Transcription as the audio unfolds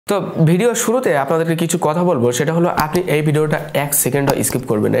তো ভিডিও শুরুতে আপনাদেরকে কিছু কথা বলবো, সেটা হলো আপনি এই ভিডিওটা 1 সেকেন্ডও স্কিপ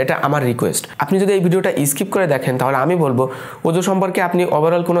করবেন না, এটা আমার রিকোয়েস্ট। আপনি যদি এই ভিডিওটা স্কিপ করে দেখেন তাহলে আমি বলবো ওজো সম্পর্কে আপনি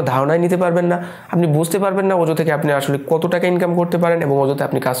ওভারঅল কোনো ধারণাই নিতে পারবেন না, আপনি বুঝতে পারবেন না ওজো থেকে আপনি আসলে কত টাকা ইনকাম করতে পারেন এবং ওজোতে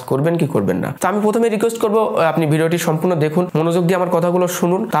আপনি কাজ করবেন কি করবেন না। তো আমি প্রথমে রিকোয়েস্ট করবো আপনি ভিডিওটি সম্পূর্ণ দেখুন, মনোযোগ দিয়ে আমার কথাগুলো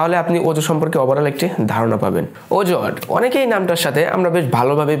শুনুন, তাহলে আপনি ওজো সম্পর্কে ওভারঅল একটি ধারণা পাবেন। ওজো অনেকেই নামটার সাথে আমরা বেশ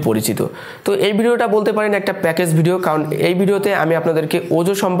ভালোভাবে পরিচিত। তো এই ভিডিওটা বলতে পারেন একটা প্যাকেজ ভিডিও, কারণ এই ভিডিওতে আমি আপনাদেরকে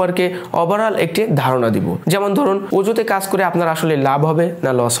ওজো সম্পর্কে ওভারঅল একটি ধারণা দিব। যেমন ধরুন ওজোতে কাজ করে আপনার আসলে লাভ হবে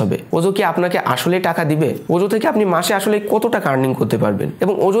না লস হবে, ওজো কি আপনাকে আসলে টাকা দিবে, ওজো থেকে আপনি মাসে আসলে কত টাকা আর্নিং করতে পারবেন,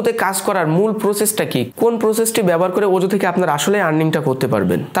 এবং ওজোতে কাজ করার মূল প্রসেসটা কি, কোন প্রসেসটি ব্যবহার করে ওজো থেকে আপনার আসলে আর্নিংটা করতে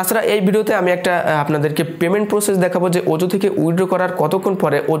পারবেন। তাছাড়া এই ভিডিওতে আমি একটা আপনাদেরকে পেমেন্ট প্রসেস দেখাবো যে ওজো থেকে উইথড্র করার কতক্ষণ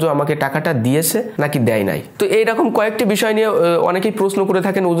পরে ওজো আমাকে টাকাটা দিয়েছে নাকি দেয় নাই। তো এইরকম কয়েকটি বিষয় নিয়ে অনেকেই প্রশ্ন করে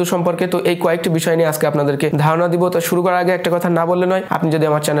থাকেন ওজো সম্পর্কে, তো এই কয়েকটি বিষয় নিয়ে আজকে আপনাদেরকে ধারণা দিব। তো শুরু করার আগে একটা কথা না বললে নয়, আপনি যদি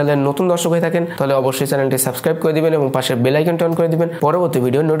আমার চ্যানেলের নতুন দর্শক হয়ে থাকেন তাহলে অবশ্যই চ্যানেলটি সাবস্ক্রাইব করে দিবেন এবং পাশে বেল আইকনটি অন করে দিবেন পরবর্তী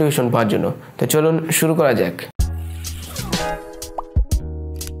ভিডিও নোটিফিকেশন পাওয়ার জন্য। তো চলুন শুরু করা যাক।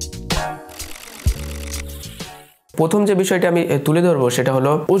 প্রথম যে বিষয়টা আমি তুলে ধরবো সেটা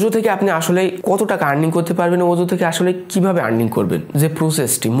হলো ওজো থেকে আপনি আসলে কত টাকা আর্নিং করতে পারবেন, ওজো থেকে আসলে কিভাবে আর্নিং করবেন। যে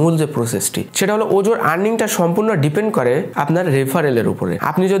প্রসেসটি, মূল যে প্রসেসটি, সেটা হলো ওজোর আর্নিংটা সম্পূর্ণ ডিপেন্ড করে আপনার রেফারেলের উপরে।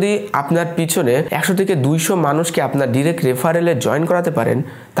 আপনি যদি আপনার পিছনে 100 থেকে 200 মানুষকে আপনার ডিরেক্ট রেফারেলে জয়েন করাতে পারেন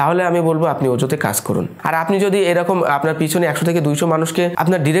তাহলে আমি বলবো আপনি ওজোতে কাজ করুন। আর আপনি যদি এরকম আপনার পিছনে 100 থেকে 200 মানুষকে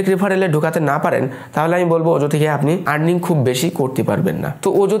আপনার ডিরেক্ট রেফারেলে ঢোকাতে না পারেন তাহলে আমি বলবো ওজো থেকে আপনি আর্নিং খুব বেশি করতে পারবেন না। তো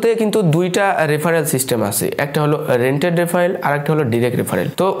ওজোতে কিন্তু দুইটা রেফারেল সিস্টেম আছে, একটা হলো রেন্টেড রেফারেল আর একটা হলো ডিরেক্ট রেফারেল।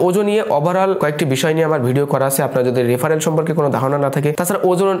 তো ওজো নিয়ে ওভারঅল কয়েকটি বিষয় নিয়ে আমার ভিডিও করা আছে, আপনার যদি রেফারেল সম্পর্কে কোনো ধারণা না থাকে, তাছাড়া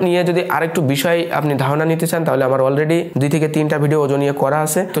ওজো নিয়ে যদি আরেকটু বিষয় আপনি ধারণা নিতে চান তাহলে আমার অলরেডি 2 থেকে 3টা ভিডিও ওজো নিয়ে করা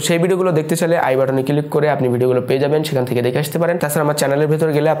আছে। তো সেই ভিডিওগুলো দেখতে চাইলে আই বাটনে ক্লিক করে আপনি ভিডিওগুলো পেয়ে যাবেন, সেখান থেকে দেখে আসতে পারেন। তাছাড়া আমার চ্যানেলের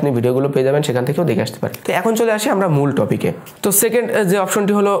ভেতরে গেলে আপনি ভিডিওগুলো পেয়ে যাবেন, সেখান থেকেও দেখে আসতে পারেন। তো এখন চলে আসি আমরা মূল টপিকে। তো সেকেন্ড যে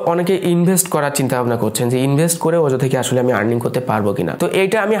অপশনটি হলো অনেকে ইনভেস্ট করার চিন্তা ভাবনা করছেন যে ইনভেস্ট করে ওজো থেকে আসলে আমি আর্নিং করতে পারবো কিনা। তো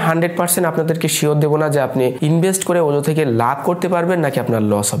এইটা আমি 100% আপনাদেরকে শিওর দেবো না যে আপনি ইনভেস্ট করে ওজো থেকে লাভ করতে পারবেন নাকি আপনার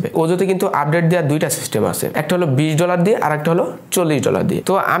লস হবে। ওজোতে কিন্তু আপডেট দেওয়ার দুইটা সিস্টেম আছে, একটা হলো $20 দিয়ে আর একটা হলো $40 দিয়ে।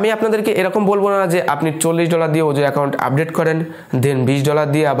 তো আমি আপনাদেরকে এরকম বলবো না যে আপনি $40 দিয়ে ওজো অ্যাকাউন্ট আপডেট করেন, দেন $20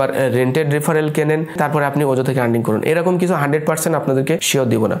 দিয়ে আবার রেন্টেড রেফারেল কেনেন, তারপরে আপনি ওজো থেকে আর্নিং করুন। এরকম কিছু 100% আপনাদেরকে শিওর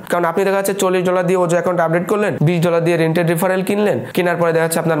দিব না, কারণ আপনি দেখা যাচ্ছে $40 দিয়ে ওজো অ্যাকাউন্ট আপডেট করলেন, $20 দিয়ে রেন্টেড রেফারেল কিনলেন, কেনার পরে দেখা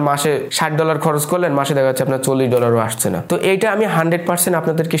যাচ্ছে আপনার মাসে $60 খরচ করলেন, মাসে দেখা যাচ্ছে আপনার $40 আসছে না। তো এইটা আমি 100%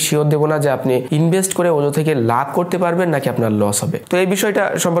 আপনাদেরকে শিওর দেবো না যে আপনি ইনভেস্ট করে ওজো থেকে লাভ করতে পারবেন নাকি আপনার লস হবে। তো এই বিষয়টা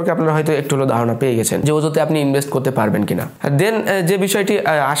সম্পর্কে আপনারা হয়তো একটু হলো ধারণা পেয়ে গেছেন যে ওজোতে আপনি ইনভেস্ট করতে পারবেন কিনা। আর দেন যে বিষয়টি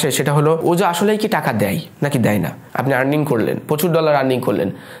আসে সেটা হলো ওজো আসলেই কি টাকা দেয় নাকি দেয় না। আপনি আর্নিং করলেন, প্রচুর ডলার আর্নিং করলেন,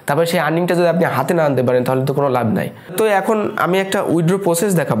 তারপরে সেই আর্নিংটা যদি আপনি হাতে না আনতে পারেন তাহলে তো কোনো লাভ নাই। তো এখন আমি একটা উইথড্র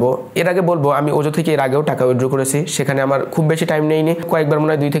প্রসেস দেখাবো। এর আগে বলবো আমি ওজো থেকে এর আগেও টাকা উইথড্র করেছি, সেখানে আমার খুব বেশি টাইম নেইনি, কয়েকবার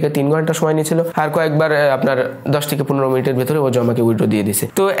মনে হয় 2 থেকে 3 ঘন্টা সময় নিয়েছিল, আর কয়েকবার আপনার 10 থেকে 15 মিনিটের ভেতরে ওজো আমাকে উইথড্র দিয়ে দিছে।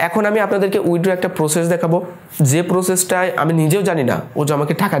 তো এখন আমি আপনাদেরকে উইথড্র একটা প্রসেস দেখাবো, যে প্রসেসটায় আমি নিজেও জানি না ওজো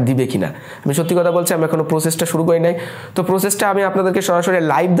আমাকে টাকা দিবে কিনা। আমি সত্যি কথা বলছি, আমি এখনো প্রসেসটা শুরু করি নাই। তো প্রসেসটা আমি আপনাদেরকে সরাসরি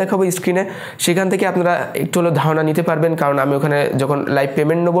লাইভ দেখাবো স্ক্রিনে, সেখান থেকে আপনারা একটু হলো ধারণা নিতে পারবেন, কারণ আমি ওখানে যখন লাইভ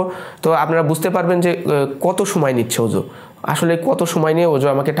পেমেন্ট নেবো তো আপনারা বুঝতে পারবেন যে কত সময় নিচ্ছে ওজো, আসলে কত সময় নিয়ে ওজো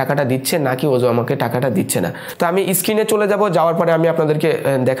আমাকে টাকাটা দিচ্ছে নাকি ওজো আমাকে টাকাটা দিচ্ছে না। তো আমি স্ক্রিনে চলে যাব, যাওয়ার পরে আমি আপনাদেরকে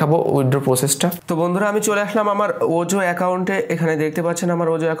দেখাবো উইথড্র প্রসেসটা। তো বন্ধুরা আমি চলে আসলাম আমার ওজো অ্যাকাউন্টে। এখানে দেখতে পাচ্ছেন আমার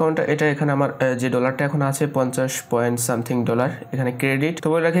ওজো অ্যাকাউন্টটা, এটা এখানে আমার যে ডলারটা এখন আছে 50 পয়েন্ট সামথিং ডলার, এখানে ক্রেডিট। তো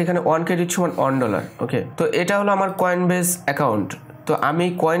বলে রাখি এখানে 1 ক্রেডিট সমান $1। ওকে, তো এটা হলো আমার কয়েনবেস অ্যাকাউন্ট। তো আমি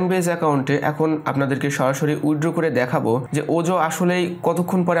কয়েনবেস অ্যাকাউন্টে এখন আপনাদেরকে সরাসরি উইথড্র করে দেখাবো যে ওজো আসলেই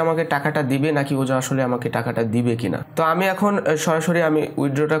কতক্ষণ পরে আমাকে টাকাটা দিবে নাকি ওজো আসলে আমাকে টাকাটা দিবে কিনা। তো আমি এখন সরাসরি আমি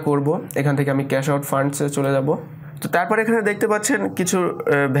উইথড্রটা করব, এখান থেকে আমি ক্যাশ আউট ফান্ডসে চলে যাব। তো তারপর এখানে দেখতে পাচ্ছেন কিছু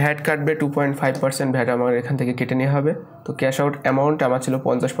ভ্যাট কাটবে, 2.5% ভ্যাট আমার এখান থেকে কেটে নেওয়া হবে। তো ক্যাশ আউট অ্যামাউন্ট আমার ছিল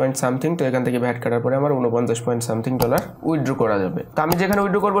 50 পয়েন্ট সামথিং, তো এখান থেকে ভ্যাট কাটার পরে আমার 49 পয়েন্ট সামথিং ডলার উইথড্র করা যাবে। তো আমি যেখানে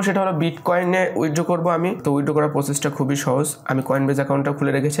উইথড্র করবো সেটা হলো বিটকয়েনে উইথড্র করবো আমি। তো উইথড্র করার প্রসেসটা খুবই সহজ, আমি কয়েনবেস অ্যাকাউন্টটা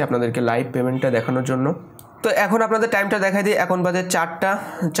খুলে রেখেছি আপনাদেরকে লাইভ পেমেন্টটা দেখানোর জন্য। তো এখন আপনাদের টাইমটা দেখাই দিই, এখন বাজে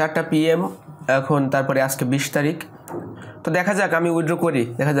 4টা PM এখন, তারপরে আজকে 20 তারিখ। তো দেখা যাক আমি উইথড্র করি,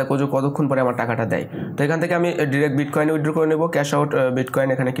 দেখা যাক ওজো কতক্ষণ পরে আমার টাকাটা দেয়। তো এখান থেকে আমি ডিরেক্ট বিটকয়েনে উইথড্র করে নেব, ক্যাশ আউট বিটকয়েন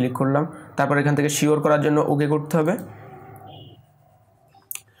এখানে ক্লিক করলাম, তারপর এখান থেকে শিওর করার জন্য ওকে করতে হবে।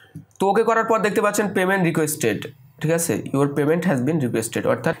 তো ওকে করার পর দেখতে পাচ্ছেন পেমেন্ট রিকোয়েস্টেড, ঠিক আছে, your payment has been requested,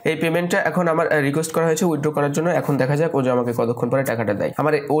 অর্থাৎ এই পেমেন্টটা এখন আমার রিকোয়েস্ট করা হয়েছে উইথড্র করার জন্য। এখন দেখা যাক ওজো আমাকে কতক্ষণ পরে টাকাটা দেয়।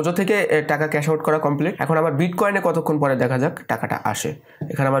 আমার ওজো থেকে টাকা ক্যাশ আউট করা কমপ্লিট। এখন আমার বিটকয়েনে কতক্ষণ পরে দেখা যাক টাকাটা আসে।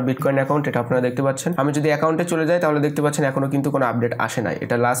 এখানে আমার বিটকয়েন অ্যাকাউন্ট, এটা আপনারা দেখতে পাচ্ছেন। আমি যদি অ্যাকাউন্টে চলে যাই তাহলে দেখতে পাচ্ছেন এখনো কিন্তু কোনো আপডেট আসে নাই।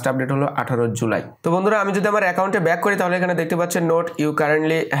 এটা লাস্ট আপডেট হলো 18 জুলাই। তো বন্ধুরা আমি যদি আমার অ্যাকাউন্টে ব্যাক করি তাহলে এখানে দেখতে পাচ্ছেন note you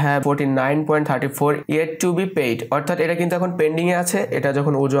currently have 49.34 yet two be paid, অর্থাৎ এটা কিন্তু এখন পেন্ডিং এ আছে। এটা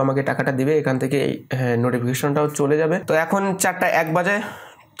যখন ওজো আমাকে টাকাটা দিবে এখান থেকে এই নোটিফিকেশনটাও চলে যাবে। তো এখন 4টা 1 বাজে।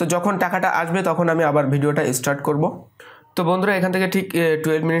 তো যখন টাকাটা আসবে তখন আমি আবার ভিডিওটা স্টার্ট করব। তো বন্ধুরা এখান থেকে ঠিক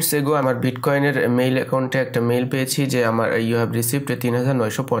 12 মিনিটস এগো আমার বিটকয়েনের মেইল অ্যাকাউন্টে একটা মেইল পেয়েছি যে আমার ইউ হ্যাভ রিসিভড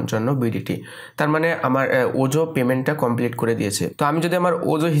 3955 বিডিটি। তার মানে আমার ওজো পেমেন্টটা কমপ্লিট করে দিয়েছে। তো আমি যদি আমার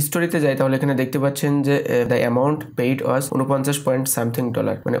ওজো হিস্টোরিতে যাই তাহলে এখানে দেখতে পাচ্ছেন যে the amount paid was 49 point something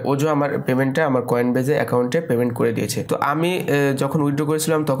dollar, মানে ওজো আমার পেমেন্টটা আমার কয়েনবেজে অ্যাকাউন্টে পেমেন্ট করে দিয়েছে। তো আমি যখন উইথড্র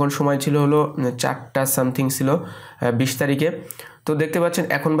করেছিলাম তখন সময় ছিল হলো 4টা সামথিং ছিল 20 তারিখে। তো দেখতে পাচ্ছেন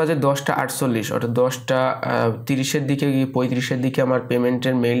এখন বাজে 10টা 48, অর্থাৎ 10টা 30-এর দিকে 35-এর দিকে আমার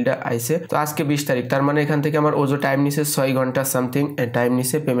পেমেন্টের মেইলটা আইছে। তো আজকে 20 তারিখ, তার মানে এখান থেকে আমার ওজো টাইম নিছে 6 ঘন্টা সামথিং টাইম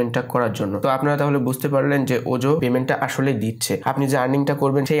নিছে পেমেন্টটা করার জন্য। তো আপনারা তাহলে বুঝতে পারলেন যে ওজো পেমেন্টটা আসলে দিচ্ছে। আপনি যে আর্নিংটা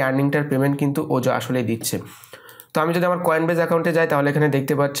করবেন সেই আর্নিংটার পেমেন্ট কিন্তু ওজো আসলে দিচ্ছে। তো আমি যদি আমার কয়েনবেজ অ্যাকাউন্টে যাই তাহলে এখানে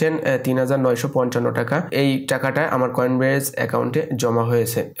দেখতে পাচ্ছেন 3955 টাকা, এই টাকাটা আমার কয়েনবেজ অ্যাকাউন্টে জমা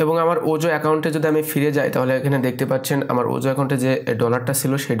হয়েছে। এবং আমার ওজো অ্যাকাউন্টে যদি আমি ফিরে যাই তাহলে এখানে দেখতে পাচ্ছেন আমার ওজো অ্যাকাউন্টে যে ডলারটা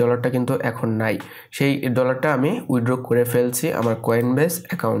ছিল সেই ডলারটা কিন্তু এখন নাই। সেই ডলারটা আমি উইথড্র করে ফেলছি আমার কয়েনবেজ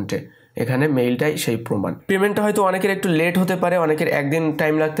অ্যাকাউন্টে। এখানে মেইলটাই সেই প্রমাণ। পেমেন্টটা হয়তো অনেকের একটু লেট হতে পারে, অনেকের 1 দিন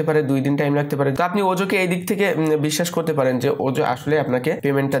টাইম লাগতে পারে, 2 দিন টাইম লাগতে পারে। তো আপনি ওজোকে এই দিক থেকে বিশ্বাস করতে পারেন যে ওজো আসলে আপনাকে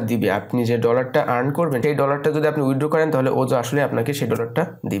পেমেন্টটা দিবে। আপনি যে ডলারটা আর্ন করবেন সেই ডলারটা যদি আপনি উইথড্র করেন তাহলে ওজো আসলে আপনাকে সেই ডলারটা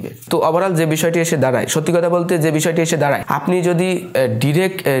দিবে। তো ওভারঅল যে বিষয়টি এসে দাঁড়ায়, সত্যি কথা বলতে যে বিষয়টি এসে দাঁড়ায়, আপনি যদি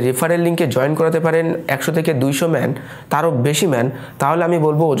ডিরেক্ট রেফারেল লিঙ্কে জয়েন করাতে পারেন 100 থেকে 200 ম্যান, তারও বেশি ম্যান, তাহলে আমি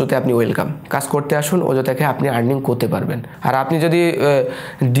বলবো ওজোতে আপনি ওয়েলকাম, কাজ করতে আসুন, ওজো থেকে আপনি আর্নিং করতে পারবেন। আর আপনি যদি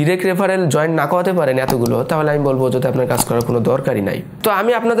ডিরেক্ট রেফারেল জয়েন না করাতে পারেন এতগুলো, তাহলে আমি বলবো ওজোতে আপনার কাজ করার কোনো দরকারই নাই। তো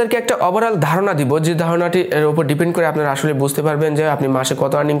আমি আপনাদেরকে একটা ওভারঅল ধারণা দিব, যে ধারণাটির উপর ডিপেন্ড করে আপনারা আসলে বুঝতে পারবেন যে আপনি মাসে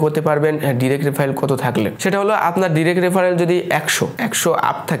কত আর্নিং করতে পারবেন ডিরেক্ট রেফারেল কত থাকলে। সেটা হলো আপনার ডিরেক্ট রেফারেল যদি 100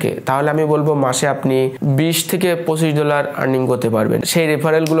 আপ থাকে তাহলে আমি বলবো মাসে আপনি 20 থেকে 25 ডলার আর্নিং করতে পারবেন, সেই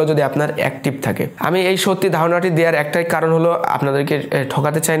রেফারেলগুলো যদি আপনার অ্যাক্টিভ থাকে। আমি এই সত্যি ধারণাটি দেওয়ার একটাই কারণ হলো আপনাদেরকে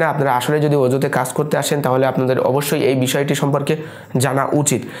ঠকাতে চাই না। আপনারা আসলে যদি ওজোতে কাজ করতে আসেন তাহলে আপনাদের অবশ্যই এই বিষয়টি সম্পর্কে জানা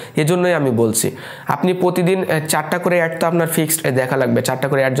উচিত। এজন্যই আমি বলছি আপনি প্রতিদিন 4টা করে অ্যাড তো আপনার ফিক্সড দেখা লাগবে। 4টা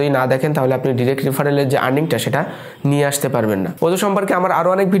করে অ্যাড যদি না দেখেন তাহলে আপনি ডিরেক্ট রেফারেলের যে আর্নিংটা সেটা নিয়ে আসতে পারবেন না। ওজো সম্পর্কে আমার আরো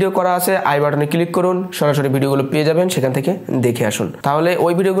অনেক ভিডিও করা আছে, আই বাটনে ক্লিক করুন, সরাসরি ভিডিওগুলো পেয়ে যাবেন, সেখান থেকে দেখে আসুন। তাহলে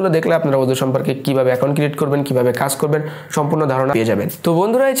ওই ভিডিওগুলো দেখলে আপনারা ওজো সম্পর্কে কিভাবে অ্যাকাউন্ট ক্রিয়েট করবেন, কিভাবে কাজ করবেন সম্পূর্ণ ধারণা পেয়ে যাবেন। তো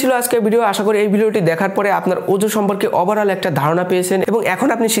বন্ধুরা এই ছিল আজকের ভিডিও। আশা করি এই ভিডিওটি দেখার পরে আপনার ওজো সম্পর্কে ওভারঅল একটা ধারণা পেয়েছেন এবং এখন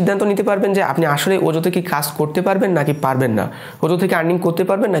আপনি সিদ্ধান্ত নিতে পারবেন যে আপনি আসলে ওজোতে কি কাজ করতে পারবেন নাকি পারবেন না, ওজো থেকে আর্নিং করতে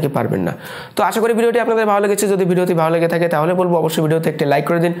পারবেন নাকি পারবেন না। তো আশা করি ভিডিওটি আপনাদের ভালো লেগেছে। যদি ভিডিওটি ভালো লেগে থাকে তাহলে বলবো অবশ্যই ভিডিওতে একটা লাইক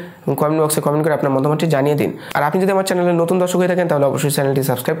করে দিন এবং কমেন্ট বক্সে কমেন্ট করে আপনার মতামতটি জানিয়ে দিন। আর আপনি যদি আমার চ্যানেলে নতুন দর্শক হয়ে থাকেন তাহলে অবশ্যই চ্যানেলটি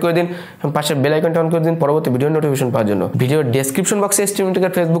সাবস্ক্রাইব করে দিন এবং পাশে বেল আইকনটা অন করে দিন পরবর্তী ভিডিও নোটিফিকেশন পাওয়ার জন্য। ভিডিওর ডেসক্রিপশন বক্সে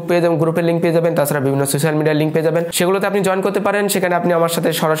স্ট্রিমিংটেকের ফেসবুক পেজ এবং গ্রুপের লিঙ্ক পেয়ে যাবেন, তাছাড়া বিভিন্ন সোশ্যাল মিডিয়ার লিঙ্ক পেয়ে যাবেন, সেগুলোতে আপনি জয়েন করতে পারেন। সেখানে আপনি আমার সাথে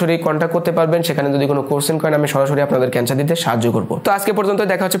সরাসরি কন্ট্যাক্ট করতে পারবেন। সেখানে যদি কোনো কোশ্চেন করেন আমি সরাসরি আপনাদেরকে অ্যান্সার দিতে সাহায্য করব। তো আজকে পর্যন্ত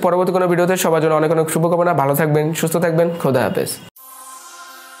দেখা হচ্ছে পরবর্তী কোনো ভিডিওতে। সবার জন্য অনেক অনেক শুভকামনা। ভালো থাকবেন, সুস্থ থাকবেন, খোদা হাফেজ।